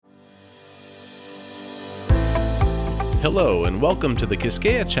Hello, and welcome to the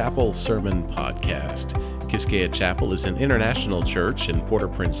Quisqueya Chapel Sermon Podcast. Quisqueya Chapel is an international church in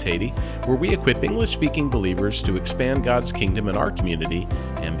Port-au-Prince, Haiti, where we equip English-speaking believers to expand God's kingdom in our community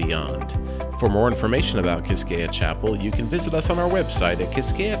and beyond. For more information about Quisqueya Chapel, you can visit us on our website at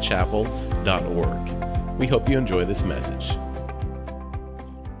quisqueyachapel.org. We hope you enjoy this message. I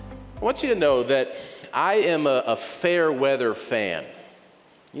want you to know that I am a fair weather fan.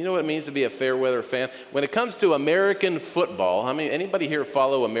 You know what it means to be a fair weather fan? When it comes to American football, anybody here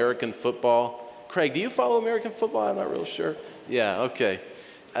follow American football? Craig, do you follow American football? I'm not real sure. Yeah, okay.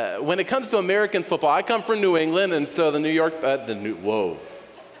 When it comes to American football, I come from New England, and so whoa.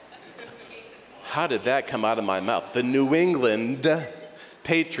 How did that come out of my mouth? The New England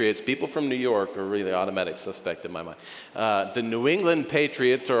Patriots, people from New York are really automatic suspect in my mind. The New England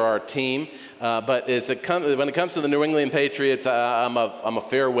Patriots are our team, but when it comes to the New England Patriots, I'm a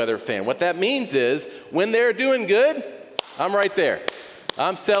fair weather fan. What that means is when they're doing good, I'm right there.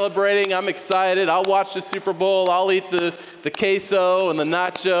 I'm celebrating, I'm excited, I'll watch the Super Bowl, I'll eat the queso and the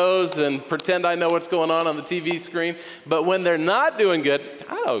nachos and pretend I know what's going on the TV screen. But when they're not doing good,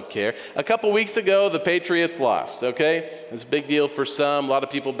 I don't care. A couple weeks ago, the Patriots lost, okay? It was a big deal for some. A lot of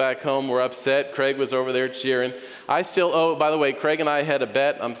people back home were upset. Craig was over there cheering. I still owe, by the way, Craig and I had a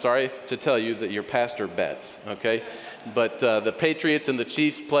bet. I'm sorry to tell you that your pastor bets, okay? But the Patriots and the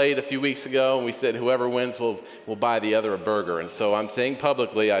Chiefs played a few weeks ago, and we said whoever wins will buy the other a burger. And so I'm saying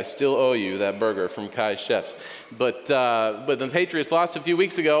publicly, I still owe you that burger from Kai Chefs. But the Patriots lost a few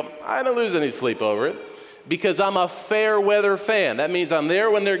weeks ago. I don't lose any sleep over it because I'm a fair weather fan. That means I'm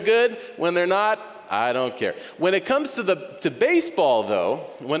there when they're good. When they're not, I don't care. When it comes to baseball, though,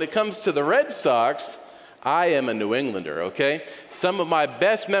 when it comes to the Red Sox, I am a New Englander, okay? Some of my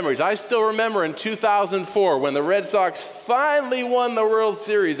best memories, I still remember in 2004 when the Red Sox finally won the World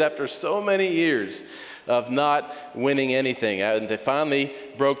Series after so many years of not winning anything. And they finally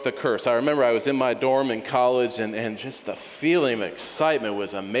broke the curse. I remember I was in my dorm in college and just the feeling of excitement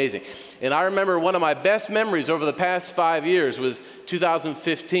was amazing. And I remember one of my best memories over the past 5 years was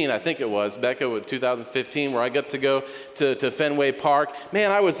 2015, I think it was, Becca, with 2015, where I got to go to Fenway Park.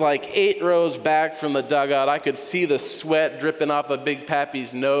 Man, I was like 8 rows back from the dugout. I could see the sweat dripping off of Big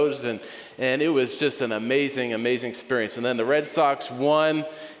Pappy's nose, and it was just an amazing, amazing experience. And then the Red Sox won,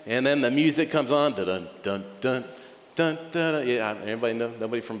 and then the music comes on, dun dun dun dun dun. Yeah, anybody know?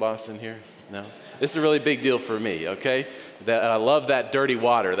 Nobody from Boston here? No? This is a really big deal for me, okay? I love that Dirty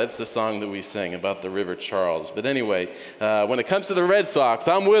Water. That's the song that we sing about the River Charles. But anyway, when it comes to the Red Sox,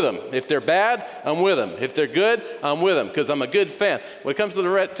 I'm with them. If they're bad, I'm with them. If they're good, I'm with them because I'm a good fan. When it comes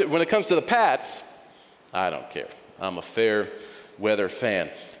to the Pats, I don't care. I'm a fair weather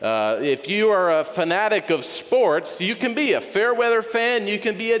fan. If you are a fanatic of sports, you can be a fair weather fan. You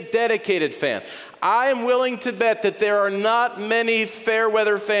can be a dedicated fan. I am willing to bet that there are not many fair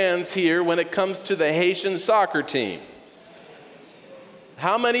weather fans here when it comes to the Haitian soccer team.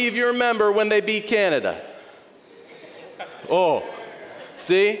 How many of you remember when they beat Canada? Oh,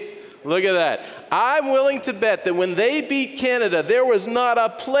 see? Look at that. I'm willing to bet that when they beat Canada, there was not a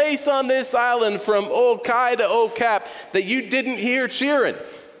place on this island from Okai to Okap that you didn't hear cheering,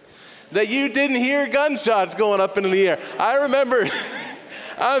 that you didn't hear gunshots going up into the air. I remember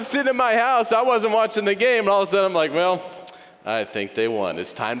I'm sitting in my house, I wasn't watching the game, and all of a sudden I'm like, well, I think they won.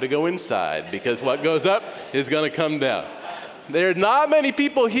 It's time to go inside because what goes up is going to come down. There are not many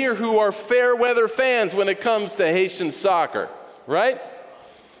people here who are fair weather fans when it comes to Haitian soccer, right?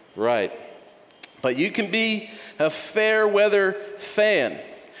 Right. But you can be a fair weather fan.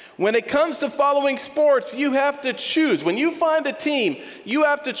 When it comes to following sports, you have to choose. When you find a team, you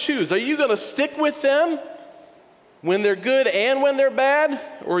have to choose. Are you going to stick with them when they're good and when they're bad?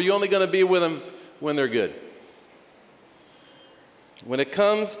 Or are you only going to be with them when they're good? When it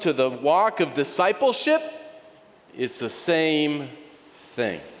comes to the walk of discipleship, it's the same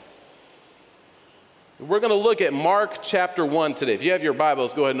thing. We're going to look at Mark chapter 1 today. If you have your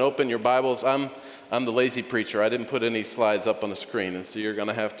Bibles, go ahead and open your Bibles. I'm the lazy preacher. I didn't put any slides up on the screen, and so you're going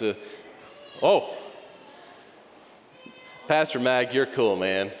to have to... Oh! Pastor Mag, you're cool,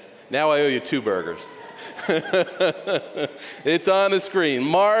 man. Now I owe you 2 burgers. It's on the screen.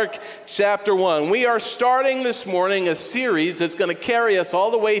 Mark chapter 1. We are starting this morning a series that's going to carry us all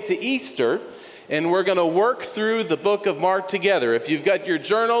the way to Easter. And we're going to work through the book of Mark together. If you've got your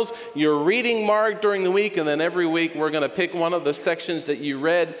journals, you're reading Mark during the week, and then every week we're going to pick one of the sections that you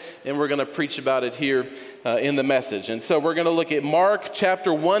read, and we're going to preach about it here in the message. And so we're going to look at Mark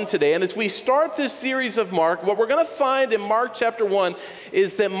chapter 1 today. And as we start this series of Mark, what we're going to find in Mark chapter 1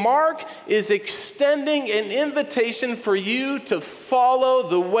 is that Mark is extending an invitation for you to follow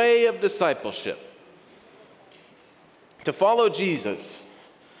the way of discipleship. to follow Jesus,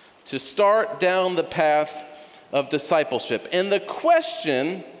 to start down the path of discipleship. And the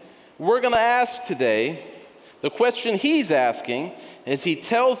question we're going to ask today, the question he's asking as he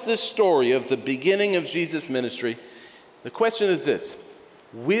tells this story of the beginning of Jesus' ministry, the question is this: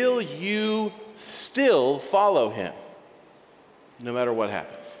 will you still follow him no matter what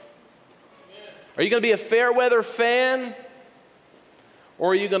happens? Are you going to be a fair weather fan,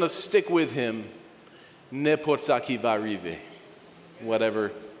 or are you going to stick with him n'importe ce qui va arriver,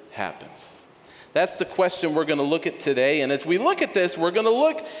 whatever happens? That's the question we're going to look at today. And as we look at this, we're going to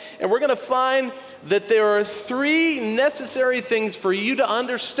look and we're going to find that there are three necessary things for you to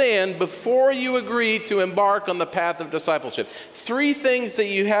understand before you agree to embark on the path of discipleship. Three things that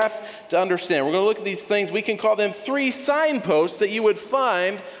you have to understand. We're going to look at these things. We can call them three signposts that you would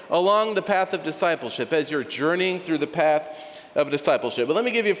find along the path of discipleship as you're journeying through the path of discipleship. But let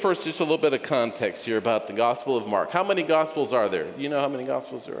me give you first just a little bit of context here about the Gospel of Mark. How many Gospels are there? You know how many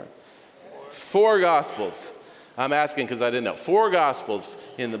Gospels there are? 4 Gospels. I'm asking because I didn't know. 4 Gospels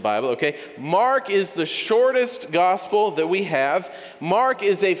in the Bible, okay? Mark is the shortest Gospel that we have. Mark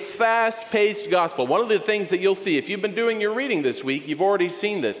is a fast-paced Gospel. One of the things that you'll see, if you've been doing your reading this week, you've already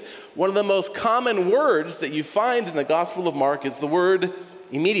seen this. One of the most common words that you find in the Gospel of Mark is the word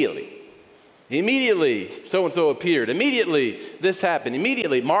immediately. Immediately, so-and-so appeared. Immediately, this happened.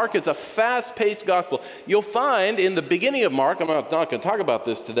 Immediately. Mark is a fast-paced gospel. You'll find in the beginning of Mark, I'm not going to talk about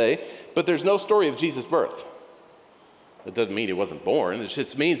this today, but there's no story of Jesus' birth. That doesn't mean he wasn't born. It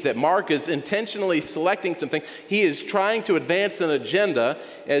just means that Mark is intentionally selecting something. He is trying to advance an agenda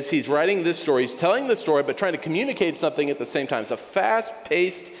as he's writing this story. He's telling the story, but trying to communicate something at the same time. It's a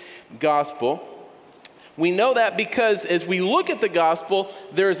fast-paced gospel. We know that because as we look at the gospel,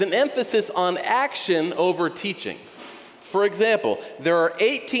 there is an emphasis on action over teaching. For example, there are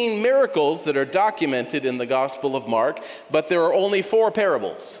 18 miracles that are documented in the Gospel of Mark, but there are only 4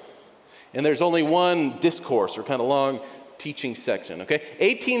 parables. And there's only one discourse or kind of long teaching section, okay?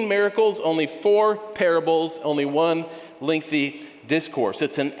 18 miracles, only 4 parables, only one lengthy discourse.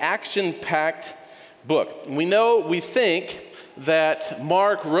 It's an action-packed book. We think that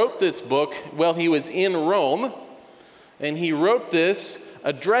Mark wrote this book while he was in Rome, and he wrote this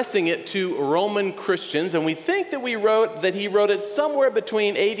addressing it to Roman Christians, and we think that he wrote it somewhere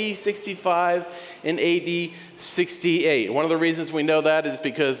between AD 65 and AD 68. One of the reasons we know that is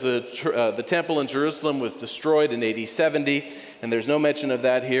because the temple in Jerusalem was destroyed in AD 70, and there's no mention of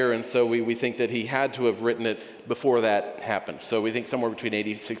that here, and so we think that he had to have written it before that happened. So we think somewhere between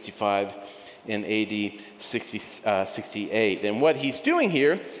AD 65 in AD 68. And what he's doing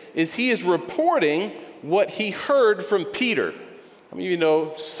here is he is reporting what he heard from Peter. I mean, you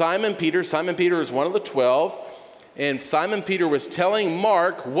know Simon Peter. Simon Peter is one of the 12. And Simon Peter was telling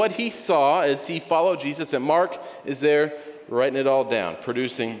Mark what he saw as he followed Jesus. And Mark is there writing it all down,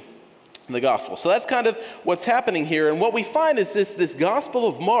 producing the gospel. So that's kind of what's happening here. And what we find is this Gospel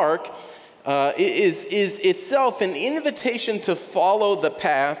of Mark is itself an invitation to follow the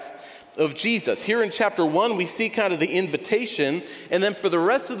path of Jesus. Here in chapter 1, we see kind of the invitation, and then for the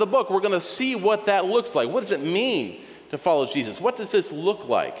rest of the book, we're going to see what that looks like. What does it mean to follow Jesus? What does this look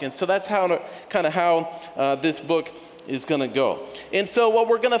like? And so that's how this book is going to go. And so what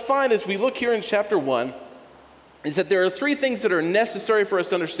we're going to find as we look here in chapter 1 is that there are 3 things that are necessary for us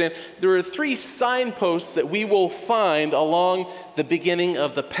to understand. There are 3 signposts that we will find along the beginning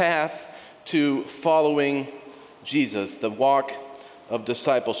of the path to following Jesus, the walk of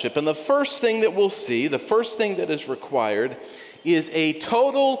discipleship. And the first thing that we'll see, the first thing that is required, is a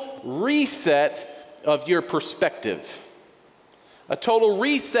total reset of your perspective. A total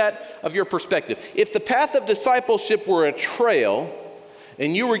reset of your perspective. If the path of discipleship were a trail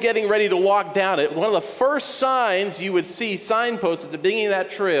and you were getting ready to walk down it, one of the first signs you would see, signposts at the beginning of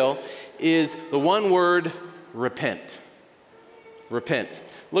that trail, is the one word, repent. Repent.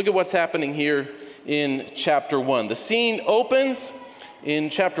 Look at what's happening here in chapter 1. The scene opens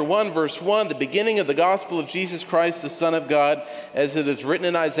in chapter 1, verse 1, the beginning of the gospel of Jesus Christ, the Son of God, as it is written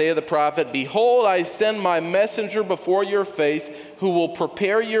in Isaiah the prophet, "Behold, I send my messenger before your face, who will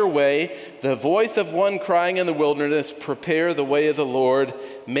prepare your way, the voice of one crying in the wilderness, prepare the way of the Lord,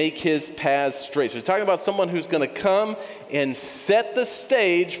 make his paths straight." So he's talking about someone who's going to come and set the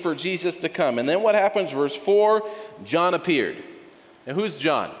stage for Jesus to come. And then what happens? Verse 4, John appeared. Now who's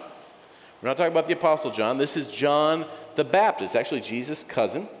John? We're not talking about the Apostle John. This is John the Baptist, actually Jesus'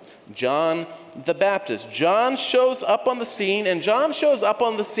 cousin, John the Baptist. John shows up on the scene, and John shows up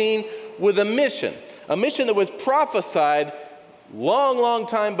on the scene with a mission that was prophesied long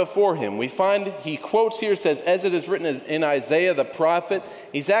time before him. We find he quotes here, says, as it is written in Isaiah the prophet.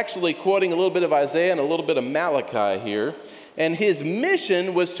 He's actually quoting a little bit of Isaiah and a little bit of Malachi here. And his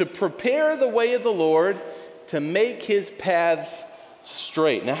mission was to prepare the way of the Lord, to make his paths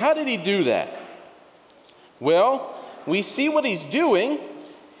straight. Now, how did he do that? Well, we see what he's doing.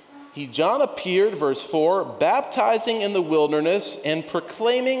 John appeared, verse 4, baptizing in the wilderness and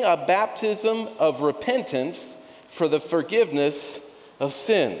proclaiming a baptism of repentance for the forgiveness of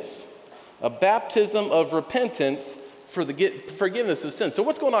sins. A baptism of repentance for the forgiveness of sins. So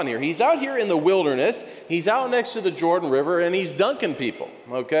what's going on here? He's out here in the wilderness. He's out next to the Jordan River, and he's dunking people,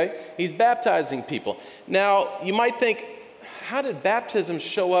 okay? He's baptizing people. Now, you might think, how did baptism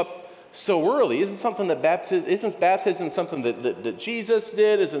show up so early? Isn't baptism something that Jesus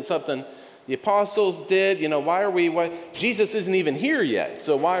did? Isn't something the apostles did? You know, why Jesus isn't even here yet,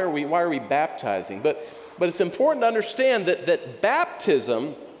 so why are we baptizing? But it's important to understand that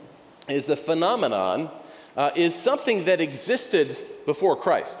baptism is a phenomenon, is something that existed before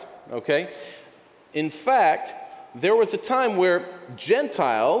Christ, okay? In fact, there was a time where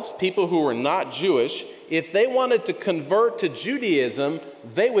Gentiles, people who were not Jewish, if they wanted to convert to Judaism,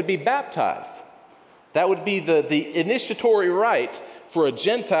 they would be baptized. That would be the initiatory rite for a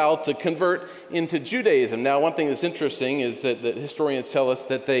Gentile to convert into Judaism. Now, one thing that's interesting is that historians tell us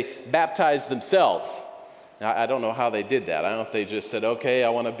that they baptized themselves. Now, I don't know how they did that. I don't know if they just said, okay, I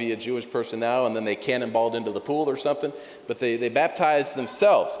want to be a Jewish person now, and then they cannonballed into the pool or something, but they baptized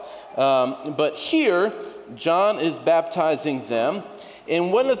themselves. But here, John is baptizing them.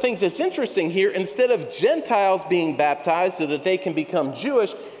 And one of the things that's interesting here, instead of Gentiles being baptized so that they can become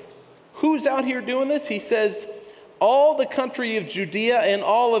Jewish, who's out here doing this? He says, all the country of Judea and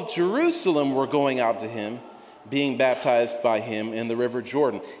all of Jerusalem were going out to him, being baptized by him in the river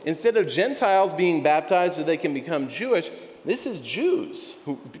Jordan. Instead of Gentiles being baptized so they can become Jewish, this is Jews,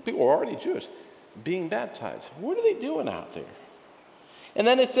 people who are already Jewish, being baptized. What are they doing out there? And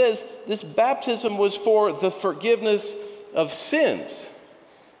then it says this baptism was for the forgiveness of sins.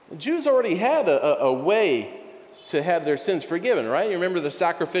 The Jews already had a way to have their sins forgiven, right? You remember the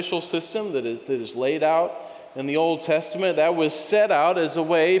sacrificial system that is laid out in the Old Testament? That was set out as a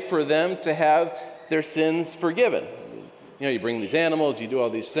way for them to have their sins forgiven. You know, you bring these animals, you do all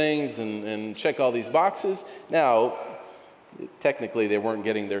these things and check all these boxes. Now, technically they weren't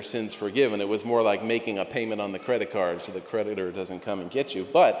getting their sins forgiven. It was more like making a payment on the credit card so the creditor doesn't come and get you.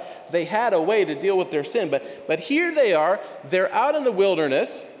 But they had a way to deal with their sin. But here they are, they're out in the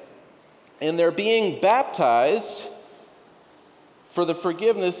wilderness, and they're being baptized for the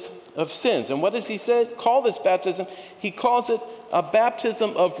forgiveness of sins. And what does he say? Call this baptism? He calls it a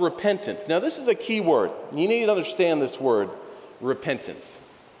baptism of repentance. Now, this is a key word. You need to understand this word, repentance.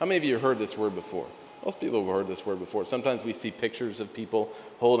 How many of you have heard this word before? Most people have heard this word before. Sometimes we see pictures of people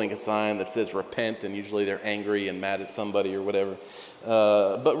holding a sign that says repent, and usually they're angry and mad at somebody or whatever.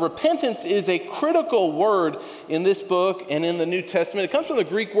 But repentance is a critical word in this book and in the New Testament. It comes from the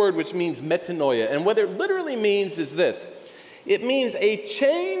Greek word which means metanoia. And what it literally means is this. It means a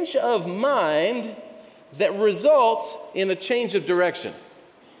change of mind that results in a change of direction.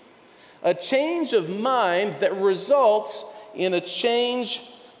 A change of mind that results in a change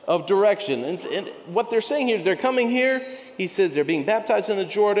of direction. And what they're saying here is they're coming here. He says they're being baptized in the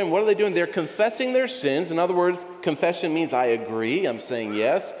Jordan. What are they doing? They're confessing their sins. In other words, confession means I agree. I'm saying,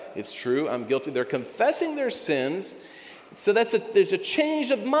 yes, it's true. I'm guilty. They're confessing their sins. So there's a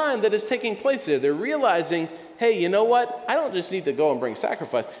change of mind that is taking place there. They're realizing, hey, you know what? I don't just need to go and bring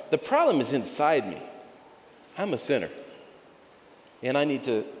sacrifice. The problem is inside me. I'm a sinner. And I need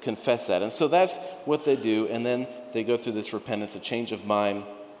to confess that. And so that's what they do. And then they go through this repentance, a change of mind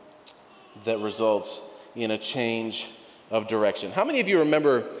that results in a change of direction. How many of you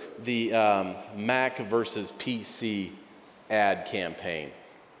remember the Mac versus PC ad campaign?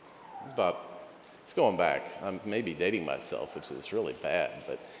 It's going back. I'm maybe dating myself, which is really bad,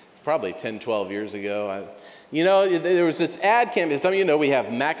 but it's probably 10, 12 years ago. There was this ad campaign. Some of you know we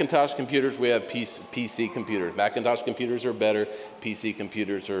have Macintosh computers, we have PC computers. Macintosh computers are better, PC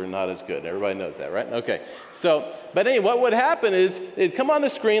computers are not as good. Everybody knows that, right? Okay. But anyway, what would happen is they'd come on the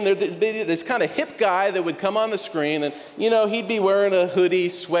screen, there'd be this kind of hip guy that would come on the screen, and, he'd be wearing a hoodie,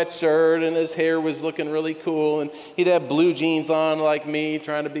 sweatshirt, and his hair was looking really cool, and he'd have blue jeans on like me,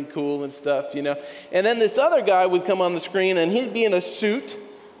 trying to be cool and stuff, And then this other guy would come on the screen, and he'd be in a suit,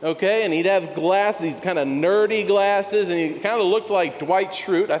 okay, and he'd have glasses, these kind of nerdy glasses, and he kind of looked like Dwight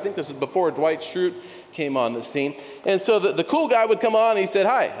Schrute. I think this is before Dwight Schrute came on the scene. And so the cool guy would come on, and he said,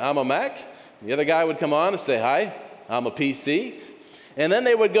 hi, I'm a Mac. The other guy would come on and say, hi, I'm a PC. And then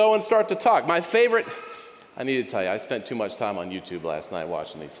they would go and start to talk. My favorite, I need to tell you, I spent too much time on YouTube last night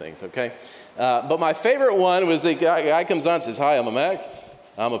watching these things, okay? But my favorite one was the guy comes on and says, hi, I'm a Mac,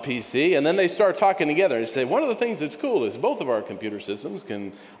 I'm a PC, and then they start talking together and say, one of the things that's cool is both of our computer systems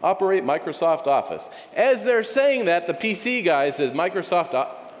can operate Microsoft Office. As they're saying that, the PC guy says, Microsoft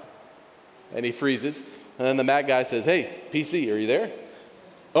Office, and he freezes, and then the Mac guy says, hey, PC, are you there?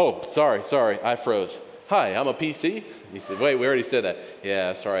 Oh, sorry, I froze. Hi, I'm a PC. He said, wait, we already said that.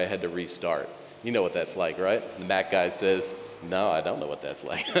 Yeah, sorry, I had to restart. You know what that's like, right? The Mac guy says, no, I don't know what that's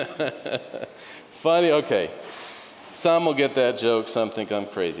like. Funny, okay. Some will get that joke, some think I'm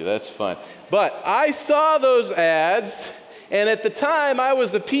crazy. That's fine. But I saw those ads, and at the time, I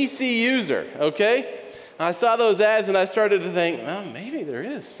was a PC user, okay? I saw those ads, and I started to think, well, maybe there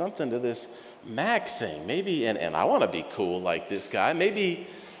is something to this Mac thing. Maybe, and I want to be cool like this guy. Maybe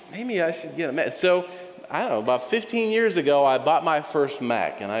I should get a Mac. So, I don't know, about 15 years ago, I bought my first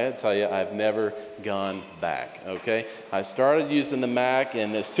Mac, and I got to tell you, I've never gone back, okay? I started using the Mac,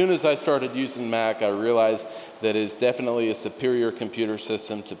 and as soon as I started using Mac, I realized that it's definitely a superior computer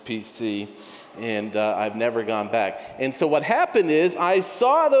system to PC, and I've never gone back. And so what happened is, I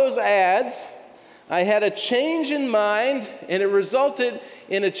saw those ads, I had a change in mind, and it resulted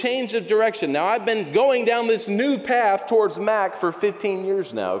in a change of direction. Now, I've been going down this new path towards Mac for 15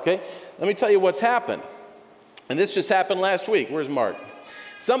 years now, okay? Let me tell you what's happened. And this just happened last week. Where's Mark?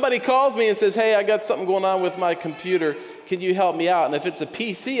 Somebody calls me and says, hey, I got something going on with my computer. Can you help me out? And if it's a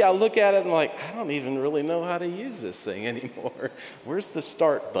PC, I'll look at it and I'm like, I don't even really know how to use this thing anymore. Where's the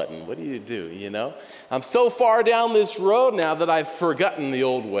start button? What do, you know? I'm so far down this road now that I've forgotten the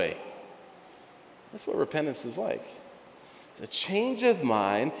old way. That's what repentance is like. It's a change of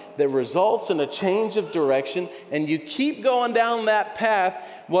mind that results in a change of direction, and you keep going down that path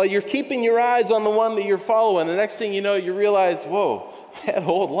while you're keeping your eyes on the one that you're following. The next thing you know, you realize, whoa, that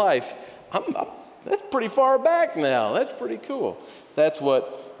old life, that's pretty far back now. That's pretty cool. That's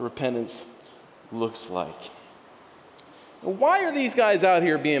what repentance looks like. Why are these guys out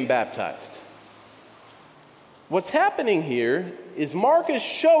here being baptized? What's happening here is Mark is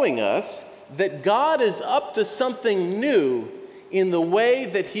showing us that God is up to something new in the way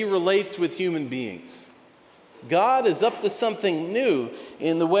that he relates with human beings. God is up to something new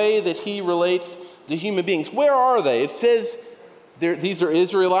in the way that he relates to human beings. Where are they? It says these are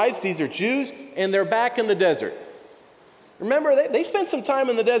Israelites, these are Jews, and they're back in the desert. Remember, they spent some time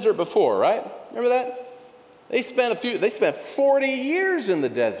in the desert before, right? Remember that? They spent 40 years in the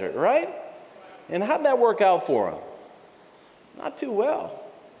desert, right? And how'd that work out for them? Not too well.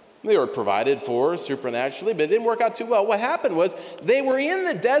 They were provided for supernaturally, but it didn't work out too well. What happened was they were in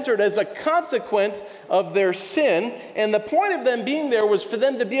the desert as a consequence of their sin, and the point of them being there was for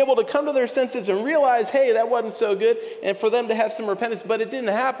them to be able to come to their senses and realize, hey, that wasn't so good, and for them to have some repentance, but it didn't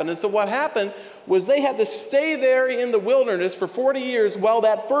happen. And so what happened was they had to stay there in the wilderness for 40 years while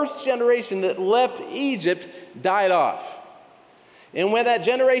that first generation that left Egypt died off. And when that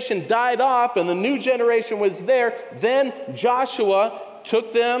generation died off and the new generation was there, then Joshua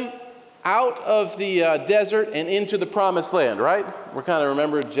took them out of the desert and into the promised land, right? We're kind of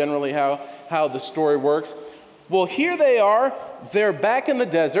remember generally how the story works. Well, here they are. They're back in the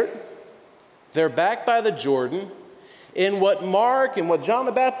desert. They're back by the Jordan. And what Mark and what John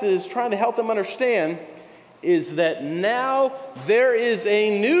the Baptist is trying to help them understand is that now there is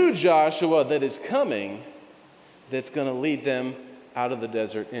a new Joshua that is coming that's going to lead them out of the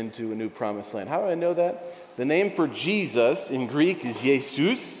desert into a new promised land. How do I know that? The name for Jesus in Greek is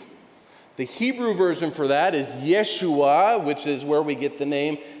Jesus. The Hebrew version for that is Yeshua, which is where we get the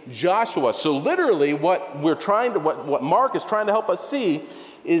name Joshua. So literally what Mark is trying to help us see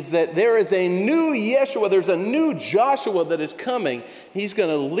is that there is a new Yeshua, there's a new Joshua that is coming. He's going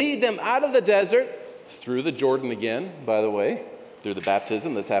to lead them out of the desert through the Jordan again, by the way, through the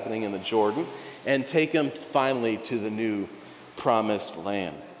baptism that's happening in the Jordan, and take them finally to the new promised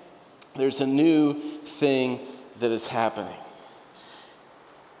land. There's a new thing that is happening.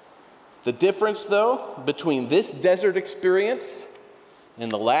 The difference, though, between this desert experience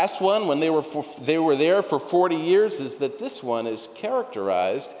and the last one, when they were there for 40 years, is that this one is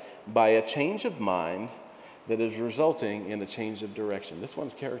characterized by a change of mind that is resulting in a change of direction. This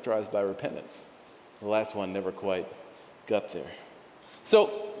one's characterized by repentance. The last one never quite got there. So,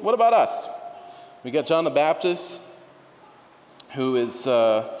 what about us? We got John the Baptist, who is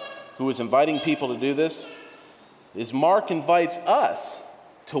inviting people to do this. Is Mark invites us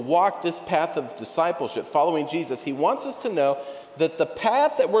to walk this path of discipleship, following Jesus. He wants us to know that the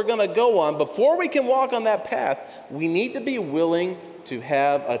path that we're going to go on, before we can walk on that path, we need to be willing to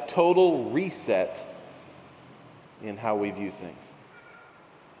have a total reset in how we view things.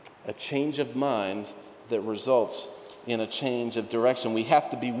 A change of mind that results in a change of direction. We have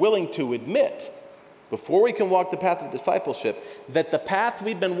to be willing to admit, before we can walk the path of discipleship, that the path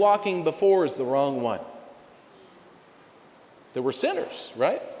we've been walking before is the wrong one. That we're sinners,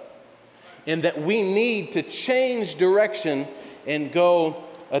 right? And that we need to change direction and go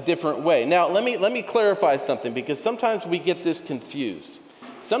a different way. Now, let me clarify something, because sometimes we get this confused.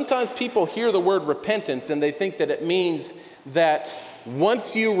 Sometimes people hear the word repentance and they think that it means that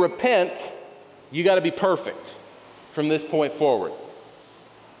once you repent, you got to be perfect from this point forward.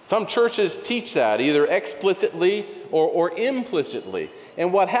 Some churches teach that either explicitly or implicitly.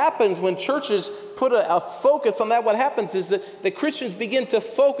 And what happens when churches put a focus on that, what happens is that the Christians begin to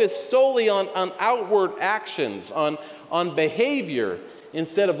focus solely on outward actions, on behavior,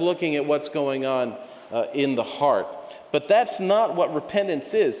 instead of looking at what's going on in the heart. But that's not what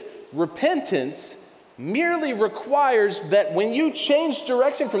repentance is. Repentance merely requires that when you change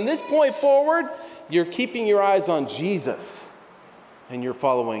direction from this point forward, you're keeping your eyes on Jesus and you're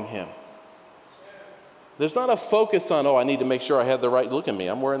following him. There's not a focus on, I need to make sure I have the right look at me.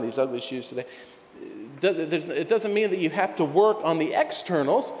 I'm wearing these ugly shoes today. It doesn't mean that you have to work on the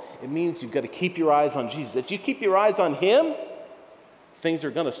externals. It means you've got to keep your eyes on Jesus. If you keep your eyes on him, things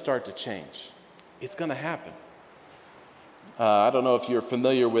are going to start to change. It's going to happen. I don't know if you're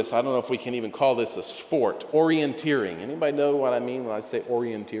familiar with, I don't know if we can even call this a sport, orienteering. Anybody know what I mean when I say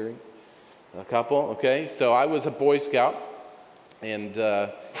orienteering? A couple, okay. So I was a Boy Scout, and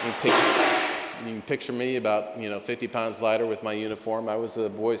you can picture me about 50 pounds lighter with my uniform. I was a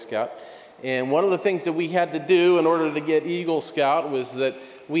Boy Scout. And one of the things that we had to do in order to get Eagle Scout was that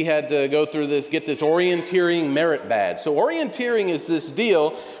we had to go through get this orienteering merit badge. So orienteering is this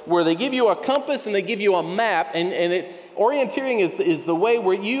deal where they give you a compass and they give you a map, orienteering is the way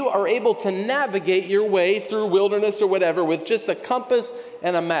where you are able to navigate your way through wilderness or whatever with just a compass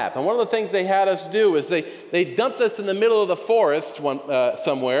and a map. And one of the things they had us do is they dumped us in the middle of the forest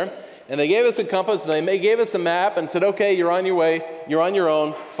somewhere, and they gave us a compass and they gave us a map and said, okay, you're on your way, you're on your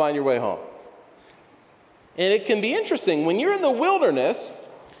own, find your way home. And it can be interesting. When you're in the wilderness,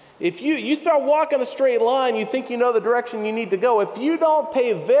 if you start walking a straight line, you think you know the direction you need to go. If you don't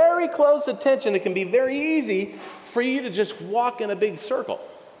pay very close attention, it can be very easy for you to just walk in a big circle.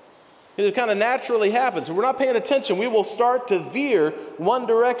 It kind of naturally happens. If we're not paying attention, we will start to veer one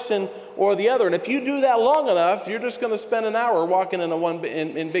direction or the other. And if you do that long enough, you're just going to spend an hour walking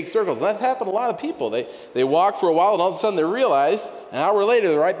in big circles. And that's happened to a lot of people. They walk for a while, and all of a sudden they realize an hour later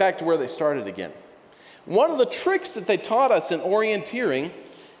they're right back to where they started again. One of the tricks that they taught us in orienteering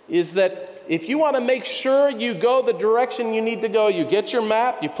is that if you want to make sure you go the direction you need to go, you get your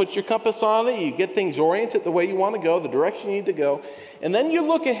map, you put your compass on it, you get things oriented the way you want to go, the direction you need to go, and then you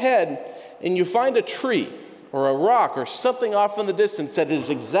look ahead and you find a tree or a rock or something off in the distance that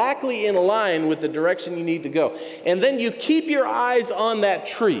is exactly in line with the direction you need to go. And then you keep your eyes on that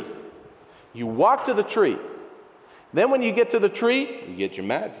tree. You walk to the tree. Then when you get to the tree, you get your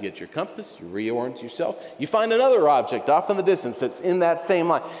map, you get your compass, you reorient yourself. You find another object off in the distance that's in that same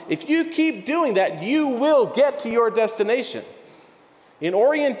line. If you keep doing that, you will get to your destination. In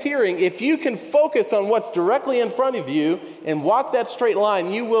orienteering, if you can focus on what's directly in front of you and walk that straight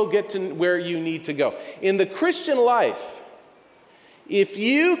line, you will get to where you need to go. In the Christian life, if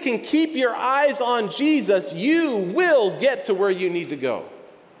you can keep your eyes on Jesus, you will get to where you need to go.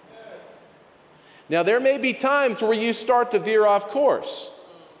 Now, there may be times where you start to veer off course.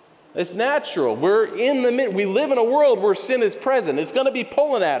 It's natural. We live in a world where sin is present. It's going to be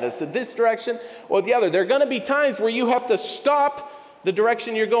pulling at us in this direction or the other. There are going to be times where you have to stop the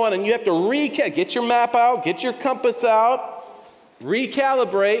direction you're going and you have to get your map out, get your compass out,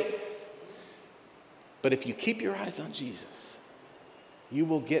 recalibrate. But if you keep your eyes on Jesus, you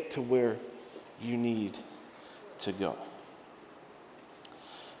will get to where you need to go.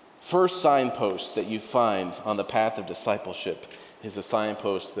 First signpost that you find on the path of discipleship is a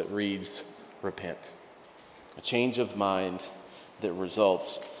signpost that reads, repent. A change of mind that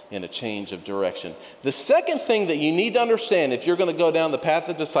results in a change of direction. The second thing that you need to understand if you're going to go down the path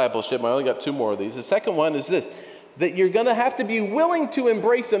of discipleship, I only got two more of these. The second one is this, that you're going to have to be willing to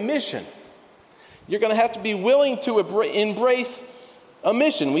embrace a mission. You're going to have to be willing to embrace a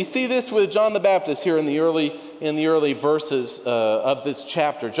mission. We see this with John the Baptist here in the early verses of this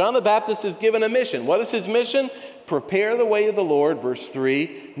chapter. John the Baptist is given a mission. What is his mission? Prepare the way of the Lord, verse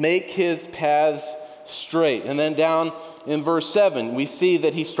 3, make his paths straight. And then down in verse 7, we see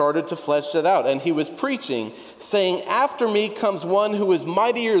that he started to flesh it out. And he was preaching, saying, after me comes one who is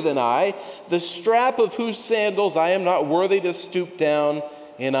mightier than I, the strap of whose sandals I am not worthy to stoop down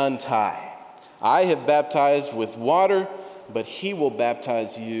and untie. I have baptized with water, but he will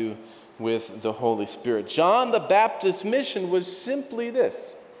baptize you with the Holy Spirit. John the Baptist's mission was simply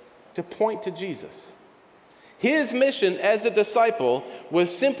this, to point to Jesus. His mission as a disciple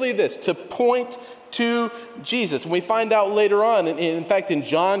was simply this, to point to Jesus. And we find out later on, in fact, in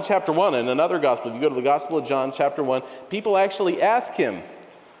John chapter 1, in another gospel, if you go to the Gospel of John chapter 1, people actually ask him,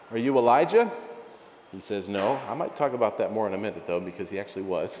 "Are you Elijah?" He says, "No." I might talk about that more in a minute, though, because he actually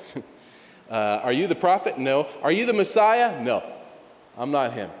was. "Are you the prophet?" "No." "Are you the Messiah?" "No, I'm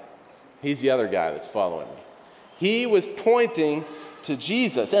not him. He's the other guy that's following me." He was pointing to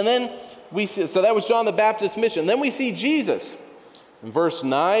Jesus. And then we see, so that was John the Baptist's mission. Then we see Jesus. In verse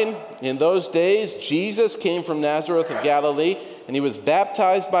 9, in those days, Jesus came from Nazareth of Galilee, and he was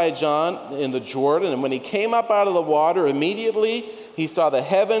baptized by John in the Jordan. And when he came up out of the water, immediately he saw the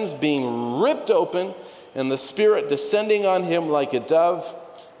heavens being ripped open, and the Spirit descending on him like a dove.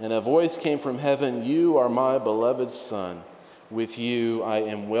 And a voice came from heaven, "You are my beloved Son. With you I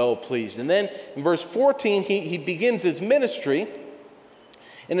am well pleased." And then in verse 14, he begins his ministry.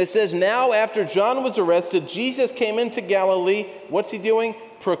 And it says, "Now after John was arrested, Jesus came into Galilee." What's he doing?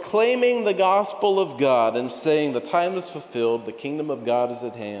 "Proclaiming the gospel of God and saying, the time is fulfilled, the kingdom of God is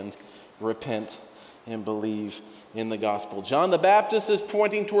at hand. Repent and believe in the gospel." John the Baptist is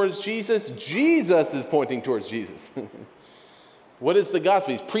pointing towards Jesus. Jesus is pointing towards Jesus. What is the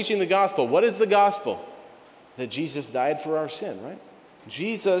gospel? He's preaching the gospel. What is the gospel? That Jesus died for our sin, right?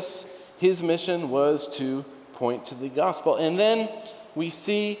 Jesus, his mission was to point to the gospel. And then we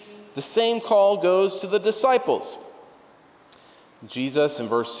see the same call goes to the disciples. Jesus, in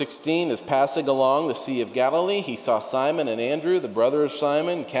verse 16, is passing along the Sea of Galilee. He saw Simon and Andrew, the brother of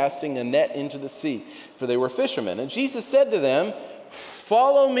Simon, casting a net into the sea, for they were fishermen. And Jesus said to them,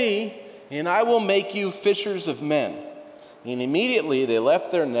 "Follow me, and I will make you fishers of men." And immediately they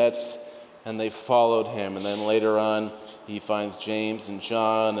left their nets and they followed him. And then later on, he finds James and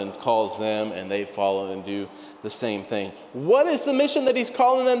John and calls them, and they follow and do the same thing. What is the mission that he's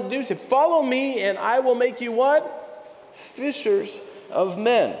calling them to do? To follow me, and I will make you what? Fishers of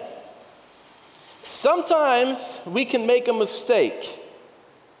men. Sometimes we can make a mistake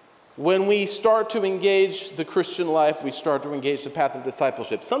when we start to engage the Christian life, we start to engage the path of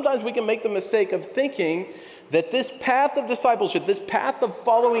discipleship. Sometimes we can make the mistake of thinking that this path of discipleship, this path of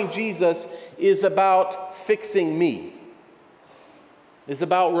following Jesus, is about fixing me. It's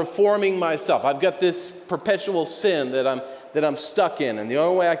about reforming myself. I've got this perpetual sin that I'm stuck in, and the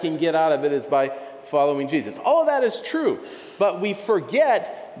only way I can get out of it is by following Jesus. All of that is true, but we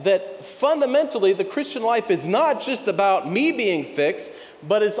forget that fundamentally the Christian life is not just about me being fixed,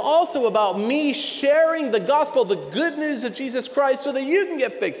 but it's also about me sharing the gospel, the good news of Jesus Christ, so that you can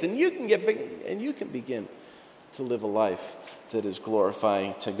get fixed, and you can get fixed, and you can begin to live a life that is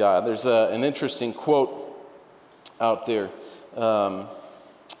glorifying to God. There's an interesting quote out there.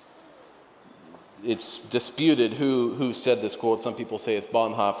 It's disputed who said this quote. Some people say it's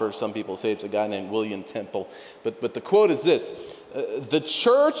Bonhoeffer. Some people say it's a guy named William Temple. But the quote is this: "The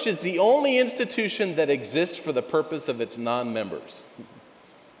church is the only institution that exists for the purpose of its non-members."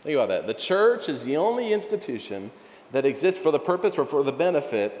 Think about that. The church is the only institution that exists for the purpose or for the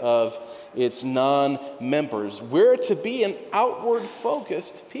benefit of its non-members. We're to be an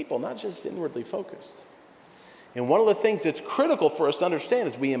outward-focused people, not just inwardly focused. And one of the things that's critical for us to understand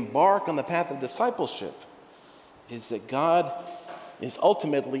as we embark on the path of discipleship is that God is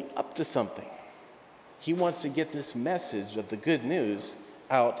ultimately up to something. He wants to get this message of the good news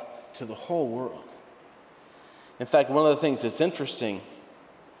out to the whole world. In fact, one of the things that's interesting,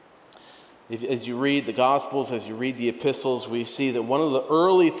 as you read the Gospels, as you read the epistles, we see that one of the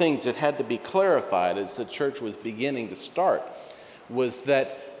early things that had to be clarified as the church was beginning to start was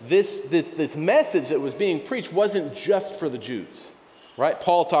that this message that was being preached wasn't just for the Jews, right?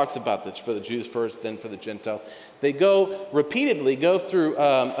 Paul talks about this, for the Jews first, then for the Gentiles. They repeatedly go through,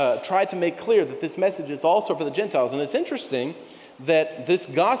 try to make clear that this message is also for the Gentiles. And it's interesting that this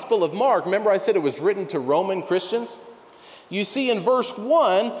Gospel of Mark, remember I said it was written to Roman Christians? You see in verse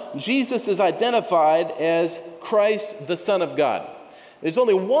 1, Jesus is identified as Christ, the Son of God. There's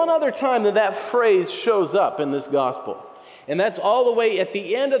only one other time that phrase shows up in this Gospel. And that's all the way at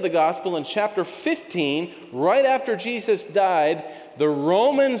the end of the Gospel in chapter 15, right after Jesus died, the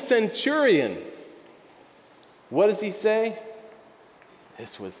Roman centurion. What does he say?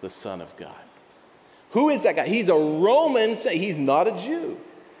 This was the Son of God. Who is that guy? He's a Roman, he's not a Jew.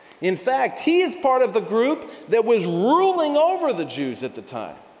 In fact, he is part of the group that was ruling over the Jews at the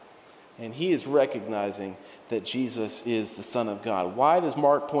time. And he is recognizing that Jesus is the Son of God. Why does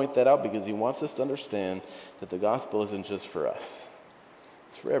Mark point that out? Because he wants us to understand that the gospel isn't just for us.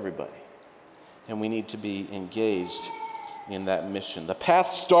 It's for everybody. And we need to be engaged in that mission. The path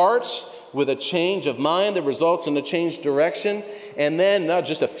starts with a change of mind that results in a changed direction. And then,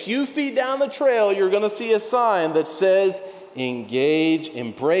 just a few feet down the trail, you're going to see a sign that says, engage,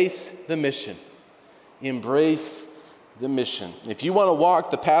 embrace the mission. Embrace the mission. If you want to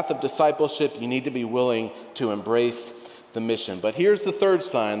walk the path of discipleship, you need to be willing to embrace the mission. But here's the third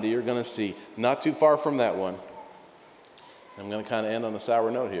sign that you're going to see, not too far from that one. I'm going to kind of end on a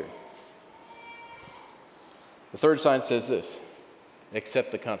sour note here. The third sign says this: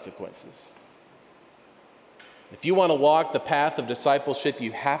 accept the consequences. If you want to walk the path of discipleship,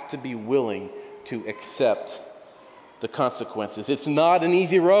 you have to be willing to accept the consequences. It's not an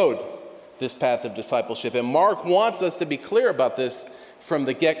easy road, this path of discipleship. And Mark wants us to be clear about this from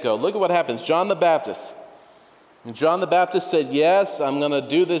the get-go. Look at what happens. John the Baptist said, yes, I'm going to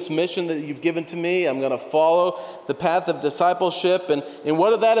do this mission that you've given to me. I'm going to follow the path of discipleship. And what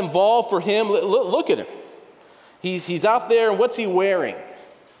did that involve for him? Look at him. He's out there, and what's he wearing?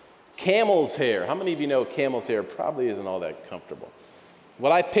 Camel's hair. How many of you know camel's hair probably isn't all that comfortable?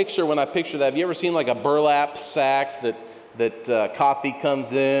 What I picture when I picture that, have you ever seen like a burlap sack that coffee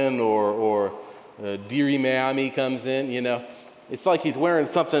comes in or Dairy Miami comes in, you know? It's like he's wearing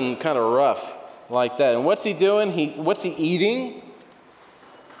something kind of rough like that. And what's he doing? What's he eating?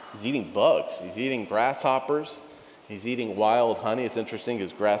 He's eating bugs. He's eating grasshoppers. He's eating wild honey. It's interesting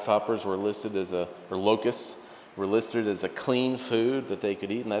because grasshoppers were listed or locusts were listed as a clean food that they could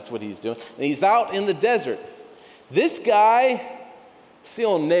eat, and that's what he's doing. And he's out in the desert. This guy, si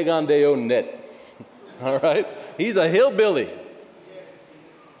on negandeo net, all right? He's a hillbilly.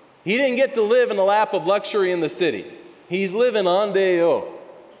 He didn't get to live in the lap of luxury in the city. He's living on deo,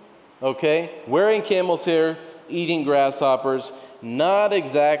 okay? Wearing camel's hair, eating grasshoppers, not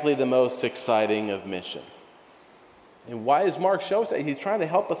exactly the most exciting of missions. And why does Mark show us that? He's trying to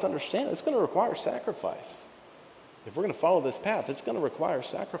help us understand it's going to require sacrifice. If we're going to follow this path, it's going to require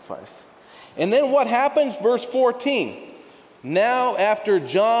sacrifice. And then what happens? Verse 14. Now after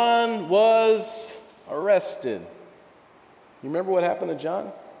John was arrested. You remember what happened to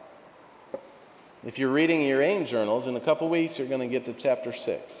John? If you're reading your AIM journals, in a couple weeks you're going to get to chapter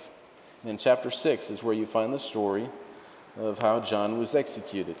 6. And in chapter 6 is where you find the story of how John was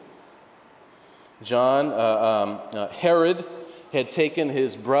executed. Herod had taken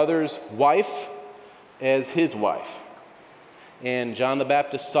his brother's wife as his wife. And John the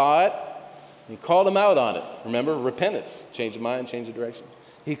Baptist saw it. He called him out on it. Remember, repentance, change of mind, change of direction.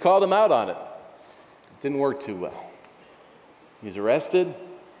 He called him out on it. It didn't work too well. He was arrested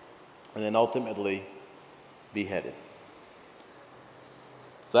and then ultimately beheaded.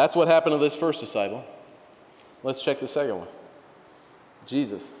 So that's what happened to this first disciple. Let's check the second one.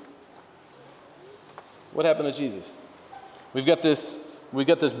 Jesus. What happened to Jesus? We've got this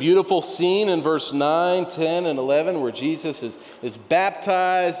beautiful scene in verse 9, 10, and 11 where Jesus is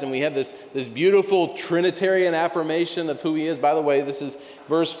baptized, and we have this beautiful Trinitarian affirmation of who he is. By the way, this is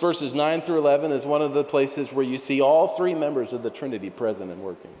verses 9 through 11 is one of the places where you see all three members of the Trinity present and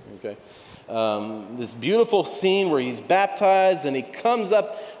working. Okay, this beautiful scene where he's baptized and he comes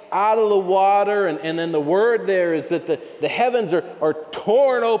up out of the water, and then the word there is that the heavens are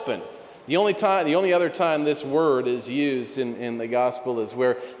torn open. The only other time this word is used in the gospel is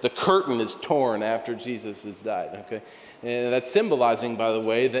where the curtain is torn after Jesus has died. Okay, and that's symbolizing, by the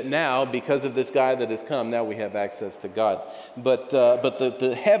way, that now, because of this guy that has come, now we have access to God. But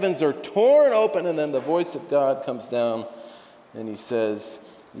the heavens are torn open, and then the voice of God comes down, and he says,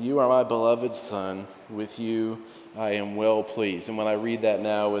 "You are my beloved Son. With you I am well pleased." And when I read that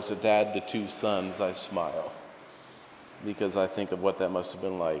now as a dad to two sons, I smile because I think of what that must have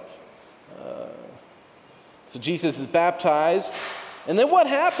been like. So Jesus is baptized, and then what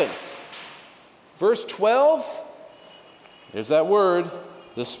happens? Verse 12, there's that word,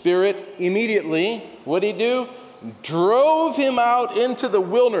 the Spirit immediately, what did he do? Drove him out into the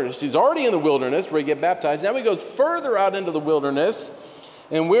wilderness. He's already in the wilderness where he get baptized. Now he goes further out into the wilderness,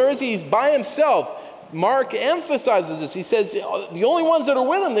 and where is he? He's by himself. Mark emphasizes this. He says the only ones that are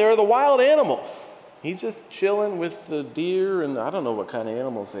with him there are the wild animals. He's just chilling with the deer, and I don't know what kind of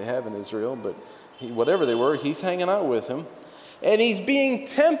animals they have in Israel, but whatever they were, he's hanging out with him. And he's being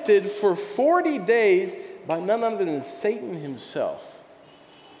tempted for 40 days by none other than Satan himself.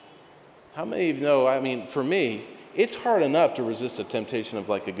 How many of you know, I mean, for me, it's hard enough to resist a temptation of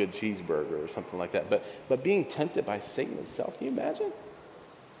like a good cheeseburger or something like that, but being tempted by Satan himself, can you imagine?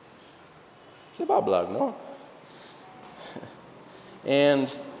 C'est pas blague, no?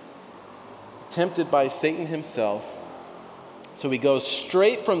 And tempted by Satan himself. So he goes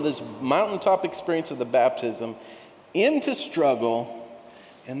straight from this mountaintop experience of the baptism into struggle.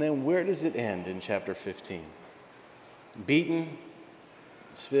 And then where does it end in chapter 15? beaten,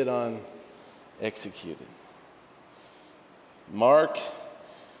 spit on, executed. Mark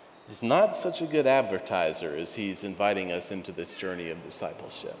is not such a good advertiser as he's inviting us into this journey of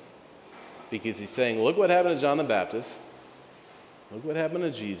discipleship. Because he's saying, look what happened to John the Baptist. Look what happened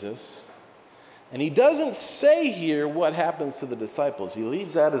to Jesus. And he doesn't say here what happens to the disciples. He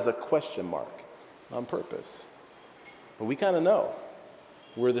leaves that as a question mark on purpose. But we kind of know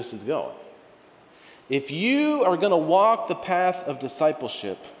where this is going. If you are going to walk the path of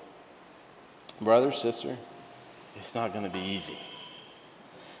discipleship, brother, sister, it's not going to be easy.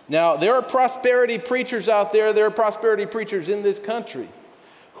 Now, there are prosperity preachers out there, there are prosperity preachers in this country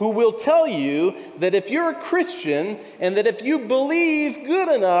who will tell you that if you're a Christian and that if you believe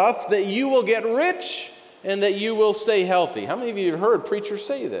good enough that you will get rich and that you will stay healthy. How many of you have heard preachers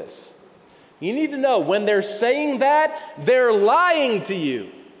say this? You need to know when they're saying that, they're lying to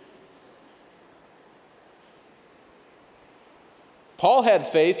you. Paul had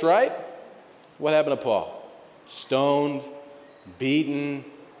faith, right? What happened to Paul? Stoned, beaten,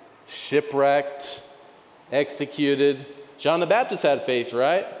 shipwrecked, executed. John the Baptist had faith,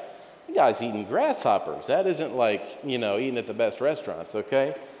 right? The guy's eating grasshoppers. That isn't like, eating at the best restaurants,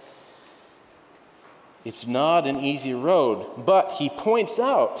 okay? It's not an easy road, but he points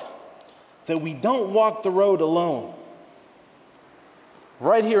out that we don't walk the road alone.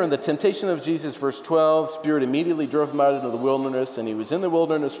 Right here in the temptation of Jesus, verse 12, Spirit immediately drove him out into the wilderness, and he was in the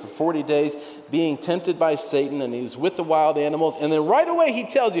wilderness for 40 days, being tempted by Satan, and he was with the wild animals. And then right away he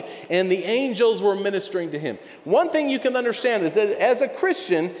tells you, and the angels were ministering to him. One thing you can understand is that as a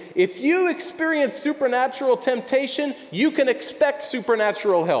Christian, if you experience supernatural temptation, you can expect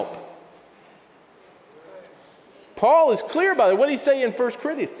supernatural help. Paul is clear about it. What did he say in 1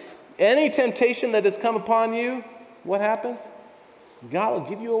 Corinthians? Any temptation that has come upon you, what happens? God will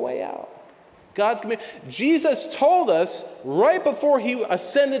give you a way out. Jesus told us right before he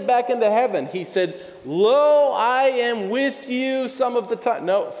ascended back into heaven, he said, lo, I am with you some of the time.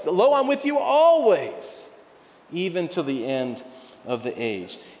 No, lo, I'm with you always, even to the end of the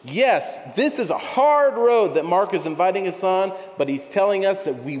age. Yes, this is a hard road that Mark is inviting us on, but he's telling us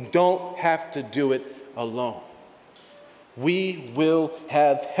that we don't have to do it alone. We will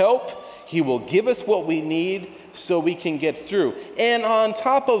have help. He will give us what we need so we can get through. And on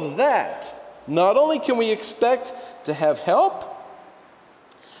top of that, not only can we expect to have help,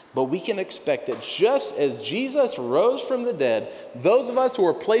 but we can expect that just as Jesus rose from the dead, those of us who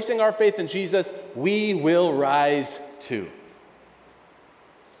are placing our faith in Jesus, we will rise too.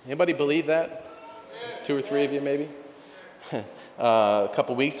 Anybody believe that? 2 or 3 of you maybe? A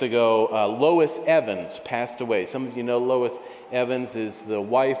couple weeks ago, Lois Evans passed away. Some of you know Lois Evans is the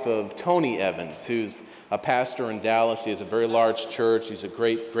wife of Tony Evans, who's a pastor in Dallas. He has a very large church. He's a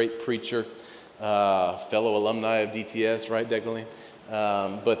great, great preacher, fellow alumni of DTS, right, Degnaline?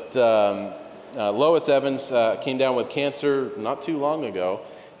 Lois Evans came down with cancer not too long ago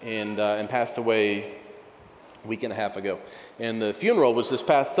and passed away a week and a half ago. And the funeral was this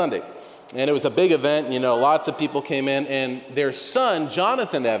past Sunday. And it was a big event, lots of people came in, and their son,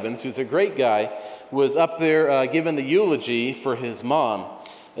 Jonathan Evans, who's a great guy, was up there giving the eulogy for his mom.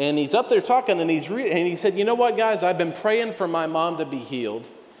 And he's up there talking, and he said, you know what, guys, I've been praying for my mom to be healed,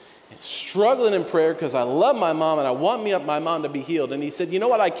 and struggling in prayer because I love my mom, and I want my mom to be healed. And he said, you know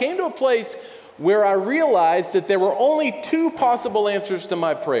what, I came to a place where I realized that there were only 2 possible answers to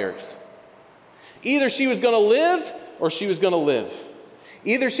my prayers. Either she was going to live, or she was going to live.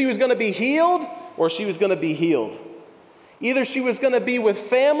 Either she was going to be healed or she was going to be healed. Either she was going to be with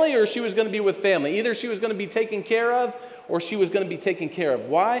family or she was going to be with family. Either she was going to be taken care of or she was going to be taken care of.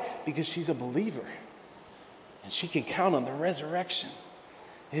 Why? Because she's a believer. And she can count on the resurrection.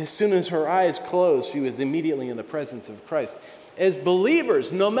 As soon as her eyes closed, she was immediately in the presence of Christ. As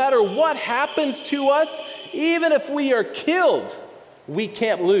believers, no matter what happens to us, even if we are killed, we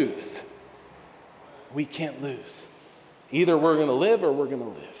can't lose. We can't lose. Either we're going to live or we're going to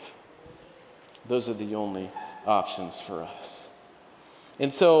live. Those are the only options for us.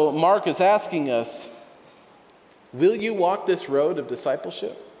 And so Mark is asking us, will you walk this road of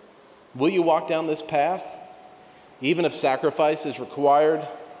discipleship? Will you walk down this path? Even if sacrifice is required,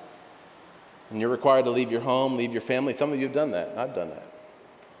 and you're required to leave your home, leave your family. Some of you have done that. I've done that.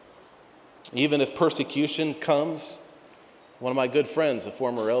 Even if persecution comes. One of my good friends, a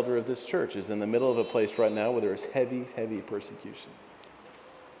former elder of this church, is in the middle of a place right now where there is heavy, heavy persecution.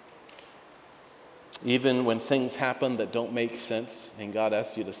 Even when things happen that don't make sense and God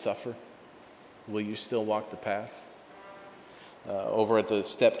asks you to suffer, will you still walk the path? Over at the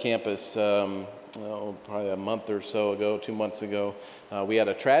STEP campus, probably a month or so ago, 2 months ago, we had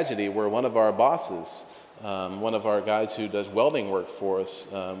a tragedy where one of our bosses one of our guys who does welding work for us,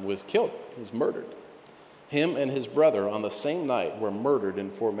 was killed, was murdered. Him and his brother on the same night were murdered in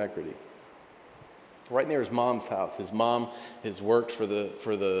Fort McMurray, right near his mom's house. His mom has worked for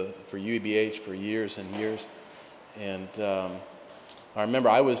UEBH for years and years, and I remember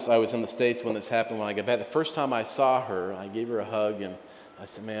I was in the States when this happened. When I got back, the first time I saw her, I gave her a hug and I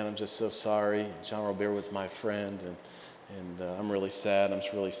said, "Man, I'm just so sorry. John Robert was my friend, and I'm really sad. I'm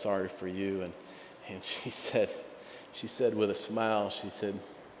just really sorry for you." And she said with a smile, she said,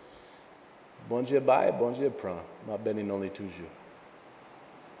 "Bon Dieu bye, bon Dieu prend, ma béni non est toujours."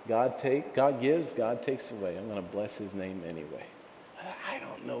 God gives, God takes away. I'm going to bless his name anyway. I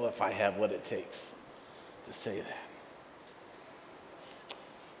don't know if I have what it takes to say that.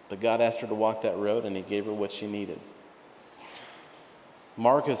 But God asked her to walk that road, and he gave her what she needed.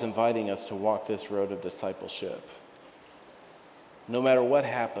 Mark is inviting us to walk this road of discipleship. No matter what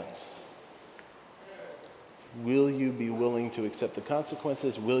happens, will you be willing to accept the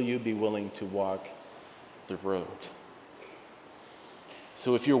consequences? Will you be willing to walk the road?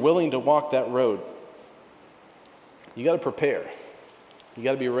 So if you're willing to walk that road, you got to prepare. You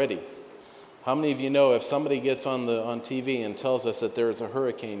got to be ready. How many of you know if somebody gets on TV and tells us that there's a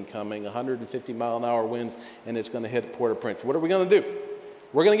hurricane coming, 150-mile-an-hour winds, and it's going to hit Port-au-Prince, what are we going to do?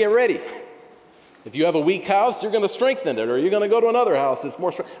 We're going to get ready. If you have a weak house, you're going to strengthen it, or you're going to go to another house that's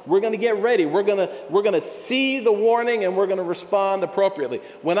more strong. We're going to get ready. We're going to see the warning, and we're going to respond appropriately.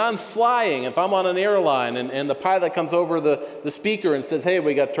 When I'm flying, if I'm on an airline and the pilot comes over the speaker and says, "Hey,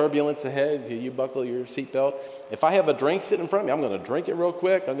 we got turbulence ahead, you buckle your seatbelt." If I have a drink sitting in front of me, I'm going to drink it real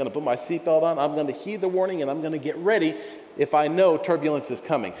quick. I'm going to put my seatbelt on. I'm going to heed the warning, and I'm going to get ready if I know turbulence is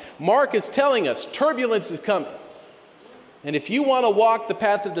coming. Mark is telling us turbulence is coming. And if you want to walk the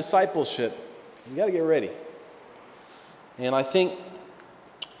path of discipleship, you got to get ready. And I think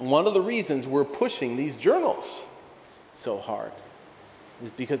one of the reasons we're pushing these journals so hard is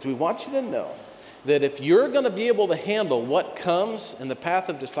because we want you to know that if you're going to be able to handle what comes in the path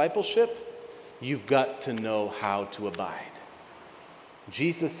of discipleship, you've got to know how to abide.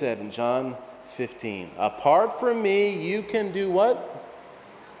 Jesus said in John 15, "Apart from me, you can do what?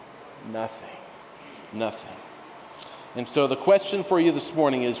 Nothing. Nothing." And so the question for you this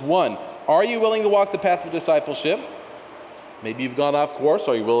morning is, 1, are you willing to walk the path of discipleship? Maybe you've gone off course.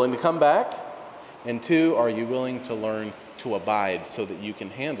 Are you willing to come back? And 2, are you willing to learn to abide so that you can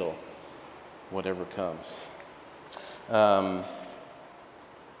handle whatever comes?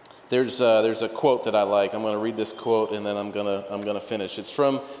 There's a quote that I like. I'm going to read this quote and then I'm going to finish. It's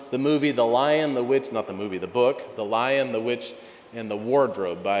from the movie The Lion, the Witch, not the movie, the book, The Lion, the Witch, and the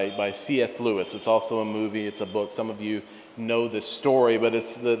Wardrobe by C.S. Lewis. It's also a movie. It's a book. Some of you know this story, but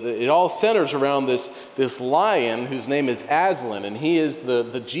it all centers around this lion whose name is Aslan, and he is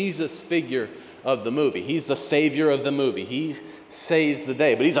the Jesus figure of the movie. He's the savior of the movie. He saves the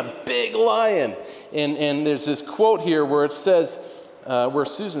day, but he's a big lion. And there's this quote here where it says, where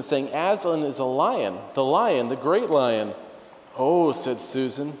Susan's saying, "Aslan is a lion, the great lion." "Oh," said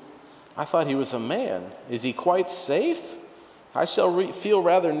Susan, "I thought he was a man. Is he quite safe? I shall feel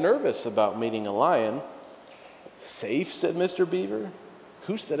rather nervous about meeting a lion." "Safe?" said Mr. Beaver.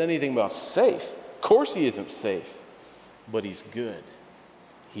 "Who said anything about safe? Of course he isn't safe, but he's good.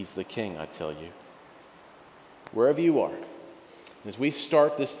 He's the king, I tell you." Wherever you are, as we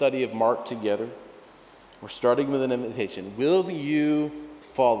start this study of Mark together, we're starting with an invitation. Will you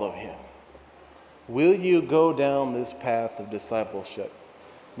follow him? Will you go down this path of discipleship,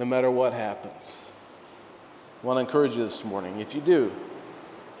 no matter what happens? I want to encourage you this morning. If you do,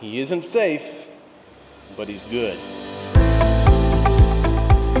 he isn't safe, but he's good.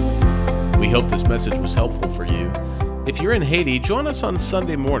 We hope this message was helpful for you. If you're in Haiti, join us on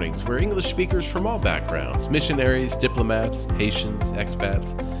Sunday mornings where English speakers from all backgrounds, missionaries, diplomats, Haitians,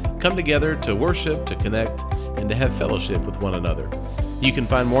 expats, come together to worship, to connect, and to have fellowship with one another. You can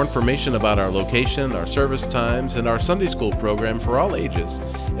find more information about our location, our service times, and our Sunday school program for all ages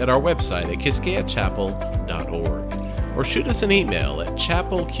at our website at kiskeachapel.org. Or shoot us an email at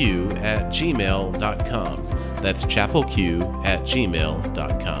chapelq@gmail.com. That's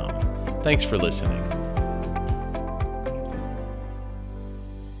chapelq@gmail.com. Thanks for listening.